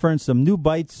positioning different. Some new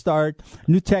bites start,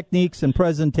 new techniques and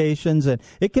presentations, and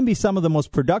it can be some of the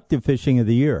most productive fishing of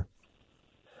the year.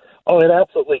 Oh, it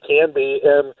absolutely can be.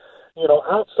 And,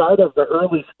 outside of the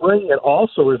early spring, it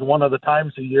also is one of the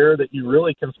times of year that you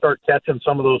really can start catching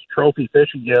some of those trophy fish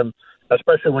again,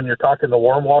 especially when you're talking the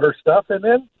warm water stuff. And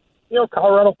then,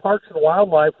 Colorado Parks and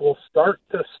Wildlife will start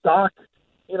to stock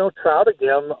trout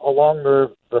again along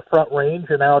the front range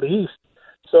and out east.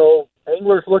 So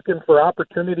anglers looking for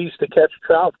opportunities to catch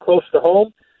trout close to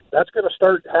home, that's going to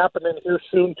start happening here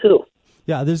soon too.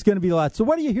 Yeah, there's going to be a lot. So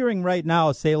what are you hearing right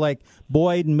now, say like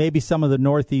Boyd and maybe some of the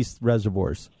northeast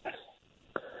reservoirs?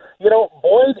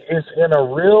 Boyd is in a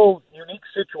real unique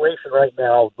situation right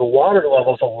now. The water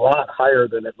level's a lot higher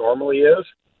than it normally is.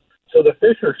 So the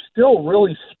fish are still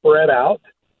really spread out.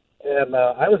 And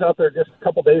I was out there just a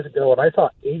couple days ago, and I saw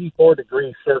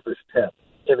 84-degree surface temp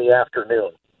in the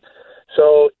afternoon.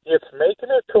 So it's making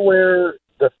it to where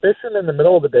the fishing in the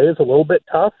middle of the day is a little bit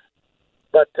tough.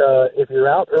 But if you're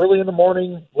out early in the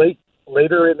morning,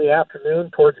 later in the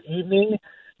afternoon, towards evening,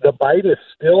 the bite is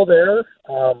still there.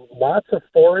 Lots of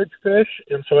forage fish.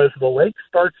 And so as the lake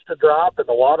starts to drop and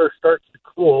the water starts to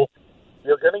cool,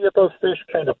 you're going to get those fish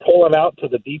kind of pulling out to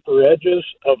the deeper edges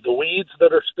of the weeds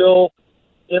that are still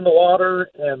in the water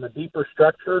and the deeper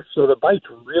structure, so the bite's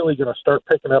really going to start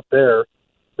picking up there.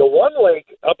 The one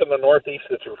lake up in the northeast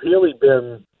that's really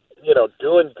been,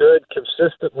 doing good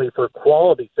consistently for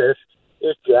quality fish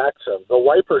is Jackson. The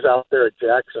wipers out there at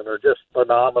Jackson are just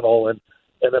phenomenal, and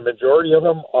the majority of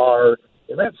them are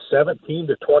in that 17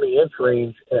 to 20-inch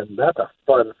range, and that's a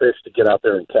fun fish to get out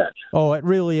there and catch. Oh, it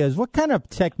really is. What kind of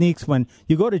techniques when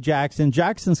you go to Jackson?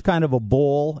 Jackson's kind of a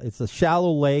bowl. It's a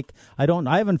shallow lake. I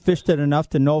haven't fished it enough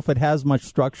to know if it has much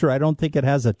structure. I don't think it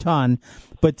has a ton.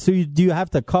 But so do you have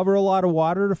to cover a lot of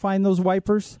water to find those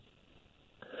wipers?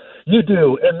 You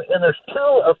do, and there's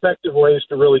two effective ways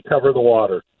to really cover the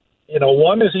water.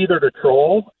 One is either to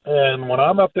troll, and when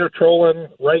I'm up there trolling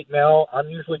right now, I'm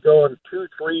usually going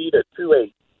 2.3 to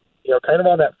 2.8, kind of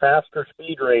on that faster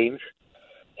speed range.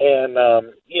 And,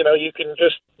 you can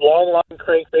just long line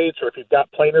crankbaits, or if you've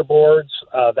got planer boards,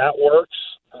 that works.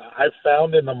 I've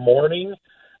found in the morning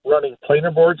running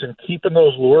planer boards and keeping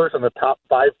those lures in the top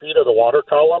 5 feet of the water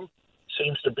column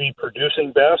seems to be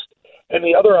producing best. And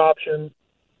the other option,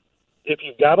 if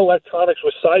you've got electronics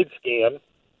with side scan,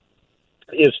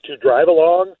 is to drive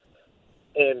along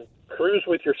and cruise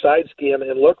with your side scan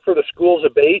and look for the schools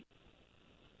of bait.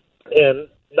 And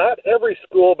not every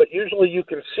school, but usually you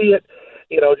can see it,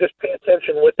 just pay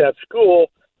attention with that school,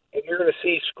 and you're going to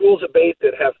see schools of bait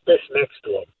that have fish next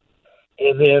to them.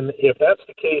 And then if that's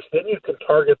the case, then you can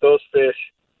target those fish,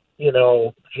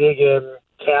 jigging,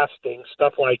 casting,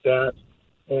 stuff like that.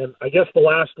 And I guess the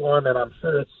last one, and I'm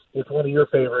sure it's one of your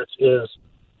favorites, is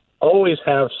always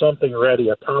have something ready,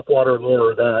 a topwater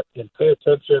lure that, and pay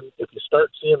attention. If you start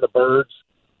seeing the birds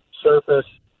surface,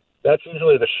 that's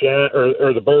usually the shad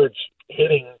or the birds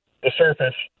hitting the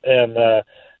surface, and the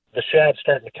shad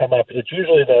starting to come up. It's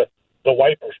usually the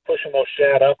wipers pushing those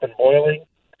shad up and boiling,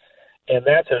 and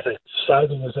that's as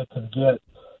exciting as it can get.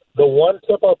 The one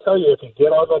tip I'll tell you, if you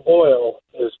get on the boil,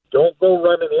 is don't go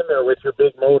running in there with your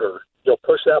big motor. You'll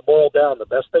push that boil down. The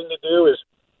best thing to do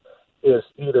is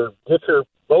either get your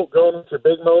boat going with your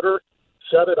big motor,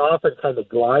 shut it off and kind of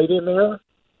glide in there,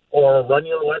 or run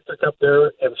your electric up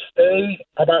there and stay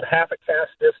about half a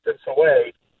cast distance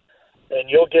away, and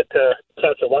you'll get to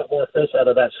catch a lot more fish out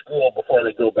of that school before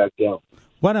they go back down.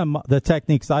 One of the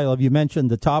techniques I love, you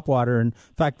mentioned the topwater. In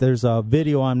fact, there's a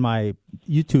video on my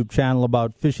YouTube channel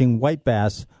about fishing white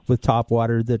bass with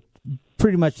topwater that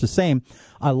pretty much the same.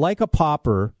 I like a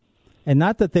popper, and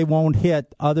not that they won't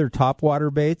hit other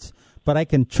topwater baits, but I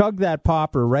can chug that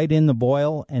popper right in the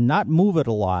boil and not move it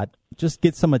a lot, just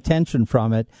get some attention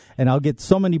from it, and I'll get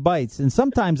so many bites. And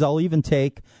sometimes I'll even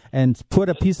take and put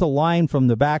a piece of line from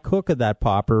the back hook of that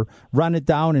popper, run it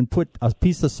down, and put a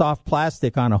piece of soft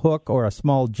plastic on a hook or a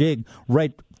small jig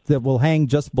right that will hang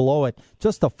just below it.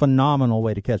 Just a phenomenal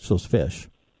way to catch those fish.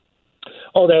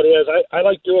 Oh, that is. I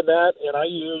like doing that, and I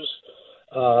use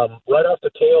right off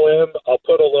the tail end, I'll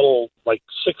put a little,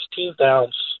 16th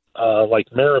ounce,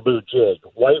 marabou jig,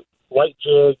 white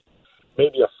jig,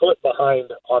 maybe a foot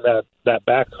behind on that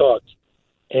back hook.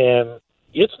 And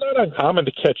it's not uncommon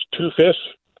to catch two fish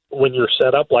when you're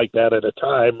set up like that at a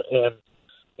time. And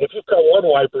if you've got one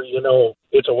wiper, you know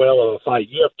it's a whale of a fight.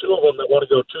 You have two of them that want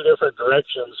to go two different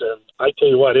directions, and I tell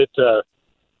you what, it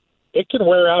can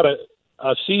wear out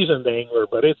a seasoned angler,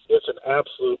 but it's an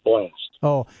absolute blast.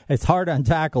 Oh, it's hard on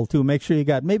tackle, too. Make sure you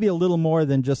got maybe a little more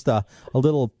than just a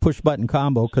little push-button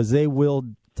combo, because they will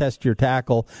test your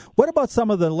tackle. What about some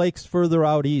of the lakes further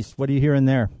out east? What are you hearing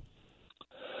there?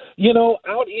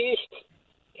 Out east,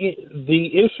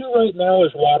 the issue right now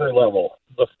is water level.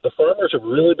 The farmers have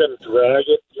really been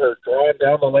drawing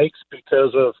down the lakes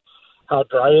because of how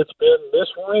dry it's been. This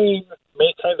rain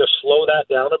may kind of slow that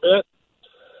down a bit.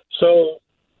 So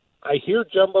I hear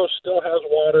Jumbo still has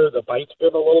water. The bite's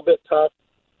been a little bit tough.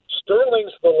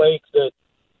 Sterling's the lake that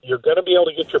you're going to be able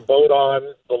to get your boat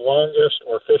on the longest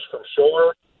or fish from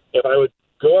shore. If I would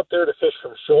go up there to fish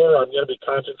from shore, I'm going to be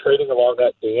concentrating along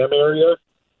that dam area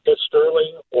at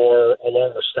Sterling or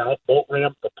along the south boat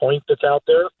ramp, the point that's out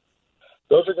there.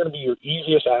 Those are going to be your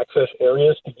easiest access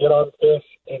areas to get on fish.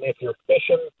 And if you're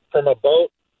fishing from a boat,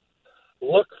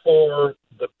 look for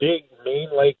the big main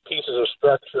lake pieces of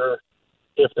structure.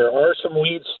 If there are some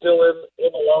weeds still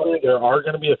in the water, there are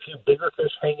going to be a few bigger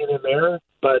fish hanging in there,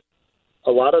 but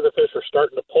a lot of the fish are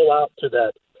starting to pull out to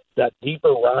that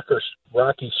deeper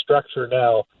rocky structure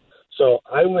now. So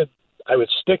I would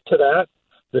stick to that.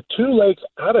 The two lakes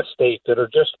out of state that are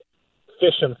just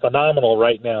fishing phenomenal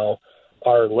right now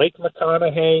are Lake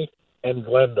McConaughey and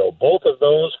Glendo. Both of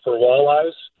those for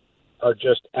walleyes are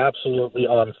just absolutely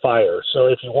on fire. So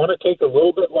if you want to take a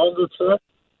little bit longer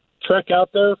trek out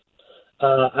there,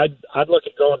 I'd look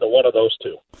at going to one of those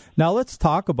two. Now let's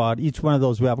talk about each one of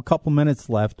those. We have a couple minutes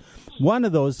left. One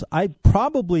of those, I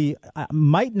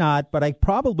might not, but I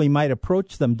probably might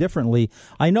approach them differently.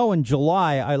 I know in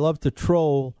July I love to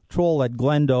troll at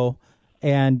Glendo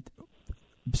and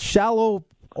shallow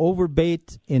over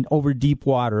bait in over deep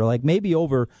water, like maybe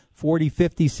over 40,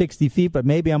 50, 60 feet, but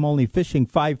maybe I'm only fishing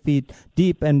 5 feet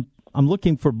deep, and I'm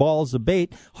looking for balls of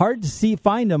bait. Hard to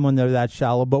find them when they're that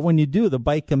shallow, but when you do, the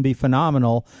bite can be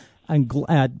phenomenal. And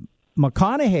at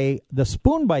McConaughey, the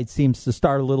spoon bite seems to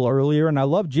start a little earlier, and I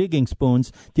love jigging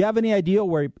spoons. Do you have any idea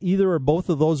where either or both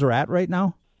of those are at right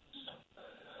now?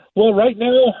 Well, right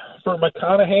now for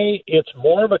McConaughey, it's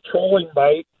more of a trolling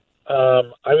bite.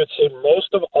 I would say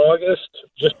most of August,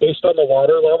 just based on the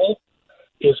water level,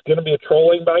 is going to be a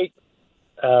trolling bite.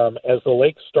 As the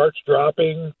lake starts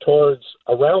dropping towards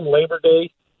around Labor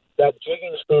Day, that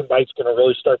jigging spoon bite's going to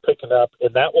really start picking up,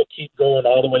 and that will keep going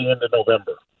all the way into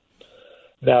November.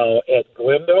 Now, at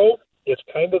Glendo, it's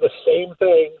kind of the same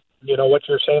thing. You know, what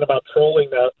you're saying about trolling,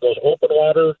 those open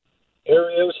water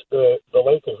areas, the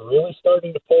lake is really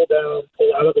starting to pull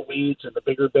out of the weeds in the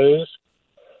bigger bays.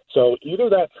 So either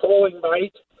that trolling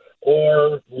bite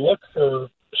or look for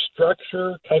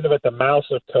structure kind of at the mouth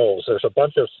of Coves. There's a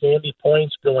bunch of sandy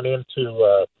points going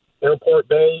into Airport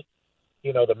Bay,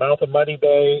 the mouth of Muddy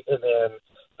Bay, and then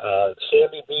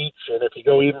Sandy Beach. And if you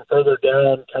go even further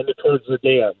down, kind of towards the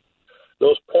dam,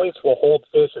 those points will hold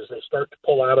fish as they start to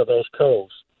pull out of those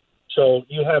coves. So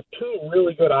you have two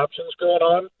really good options going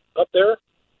on up there,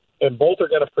 and both are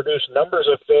going to produce numbers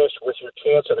of fish with your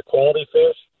chance at a quality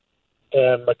fish.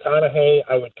 And McConaughey,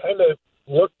 I would kind of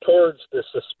look towards the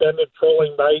suspended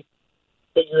trolling bite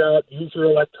use your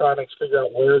electronics, figure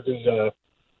out where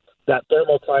that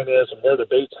thermocline is and where the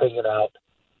bait's hanging out,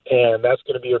 and that's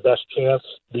going to be your best chance.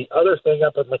 The other thing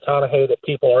up at McConaughey that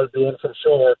people are doing from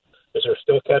shore is they're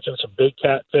still catching some big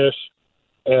catfish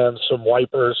and some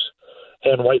wipers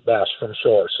and white bass from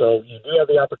shore. So you do have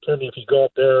the opportunity if you go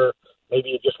up there, maybe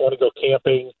you just want to go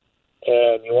camping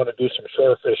and you want to do some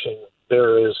shore fishing,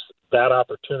 there is that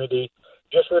opportunity.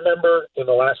 Just remember, in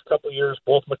the last couple of years,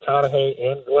 both McConaughey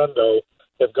and Glendo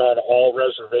have gone all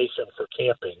reservation for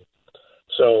camping.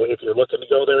 So if you're looking to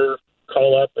go there,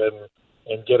 call up and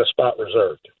get a spot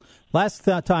reserved. Last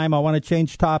time, I want to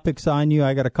change topics on you.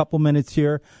 I got a couple minutes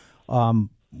here.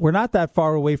 We're not that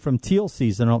far away from teal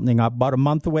season opening up, about a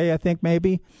month away, I think,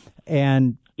 maybe.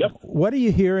 And yep. What are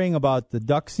you hearing about the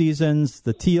duck seasons,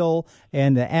 the teal,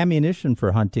 and the ammunition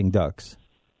for hunting ducks?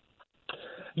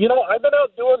 I've been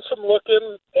out doing some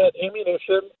looking at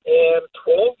ammunition, and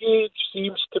 12-gauge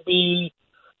seems to be,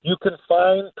 you can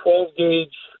find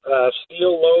 12-gauge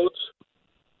steel loads.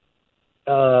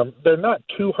 They're not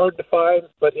too hard to find,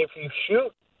 but if you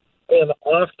shoot an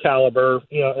off caliber,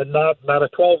 and not a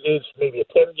 12-gauge, maybe a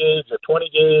 10-gauge, a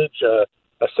 20-gauge, a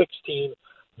 16,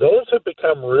 those have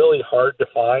become really hard to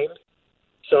find.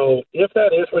 So if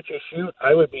that is what you shoot,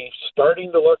 I would be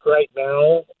starting to look right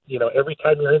now, every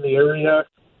time you're in the area,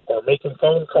 or making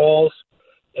phone calls,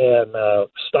 and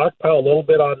stockpile a little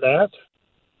bit on that.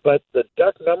 But the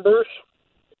duck numbers,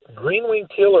 green-winged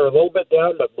teal are a little bit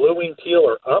down, but blue-winged teal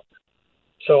are up.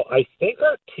 So I think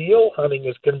our teal hunting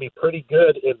is going to be pretty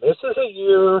good, and this is a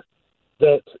year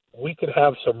that we could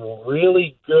have some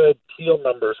really good teal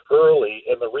numbers early.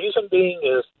 And the reason being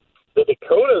is the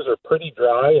Dakotas are pretty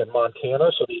dry in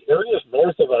Montana, so the areas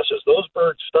north of us, as those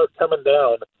birds start coming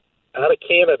down out of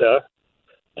Canada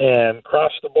and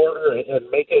cross the border and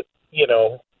make it,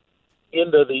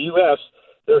 into the U.S.,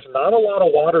 there's not a lot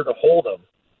of water to hold them.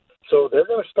 So they're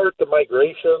going to start the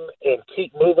migration and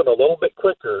keep moving a little bit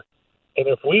quicker. And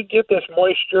if we get this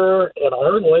moisture and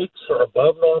our lakes are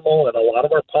above normal and a lot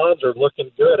of our ponds are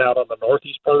looking good out on the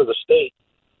northeast part of the state,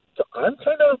 so I'm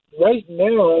kind of right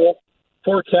now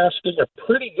forecasting a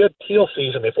pretty good teal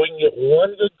season. If we can get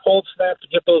one good cold snap to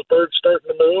get those birds starting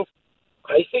to move,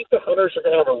 I think the hunters are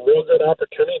going to have a real good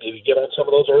opportunity to get on some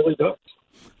of those early ducks.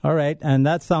 All right, and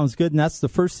that sounds good, and that's the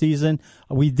first season.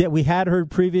 We had heard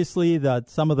previously that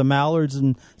some of the mallards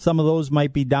and some of those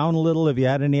might be down a little. Have you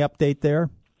had any update there?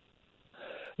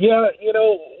 Yeah,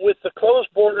 with the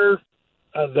closed border,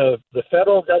 the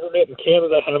federal government and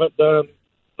Canada haven't done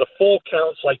the full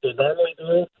counts like they normally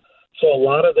do. So a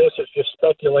lot of this is just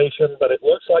speculation, but it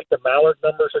looks like the mallard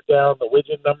numbers are down, the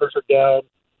widgeon numbers are down,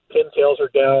 pintails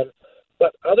are down,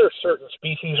 but other certain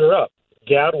species are up.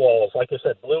 Gadwalls, like I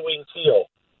said, blue-winged teal.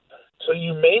 So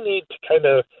you may need to kind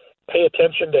of pay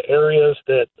attention to areas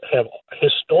that have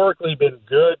historically been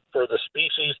good for the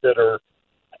species that are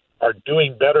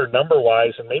doing better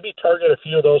number-wise, and maybe target a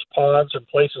few of those ponds and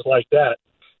places like that.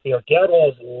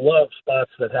 Gadwalls love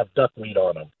spots that have duckweed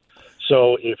on them.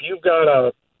 So if you've got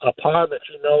a pond that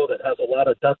that has a lot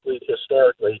of duckweed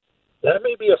historically, that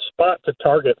may be a spot to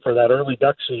target for that early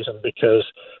duck season, because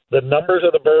the numbers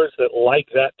of the birds that like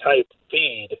that type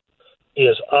feed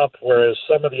is up, whereas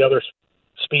some of the other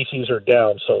species are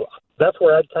down. So that's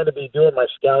where I'd kind of be doing my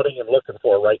scouting and looking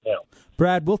for right now.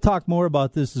 Brad, we'll talk more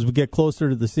about this as we get closer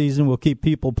to the season. We'll keep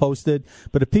people posted.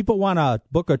 But if people want to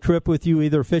book a trip with you,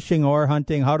 either fishing or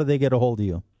hunting, how do they get a hold of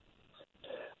you?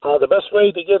 The best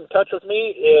way to get in touch with me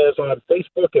is on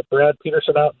Facebook at Brad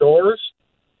Peterson Outdoors,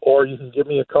 or you can give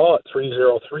me a call at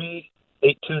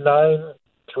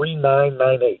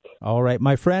 303-829-3998. All right,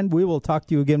 my friend, we will talk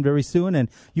to you again very soon, and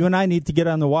you and I need to get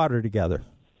on the water together.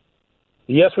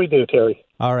 Yes, we do, Terry.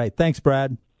 All right, thanks,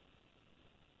 Brad.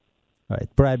 All right,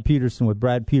 Brad Peterson with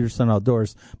Brad Peterson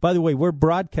Outdoors. By the way, we're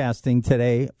broadcasting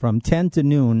today from 10 to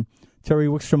noon. Terry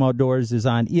Wickstrom Outdoors is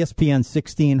on ESPN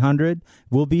 1600.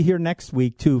 We'll be here next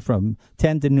week, too, from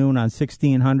 10 to noon on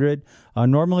 1600.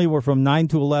 Normally, we're from 9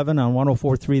 to 11 on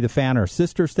 104.3 The Fan, our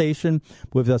sister station.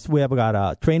 We have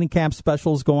got training camp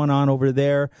specials going on over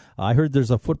there. I heard there's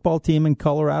a football team in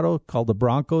Colorado called the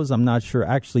Broncos. I'm not sure.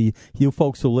 Actually, you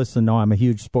folks who listen know I'm a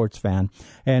huge sports fan.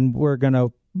 And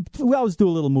we always do a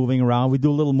little moving around. We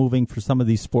do a little moving for some of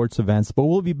these sports events. But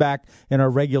we'll be back in our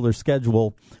regular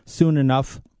schedule soon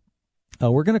enough.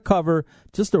 We're going to cover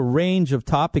just a range of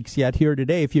topics yet here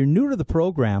today. If you're new to the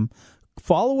program,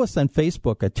 follow us on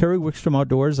Facebook at Terry Wickstrom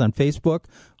Outdoors on Facebook.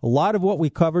 A lot of what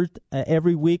we covered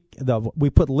every week, we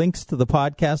put links to the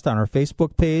podcast on our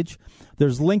Facebook page.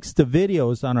 There's links to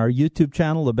videos on our YouTube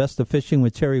channel, The Best of Fishing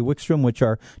with Terry Wickstrom, which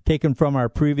are taken from our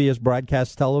previous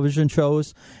broadcast television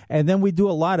shows. And then we do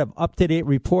a lot of up-to-date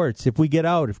reports. If we get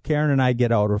out, if Karen and I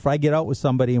get out, or if I get out with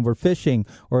somebody and we're fishing,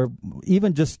 or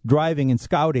even just driving and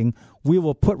scouting, we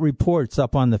will put reports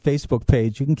up on the Facebook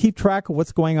page. You can keep track of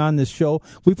what's going on in this show.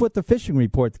 We put the fishing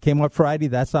report that came up Friday.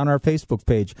 That's on our Facebook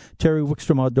page, Terry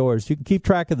Wickstrom Outdoors. You can keep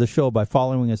track of the show by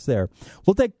following us there.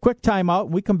 We'll take a quick time out.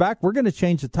 When we come back, we're going to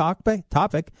change the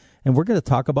topic, and we're going to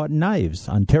talk about knives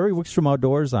on Terry Wickstrom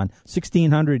Outdoors on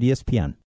 1600 ESPN.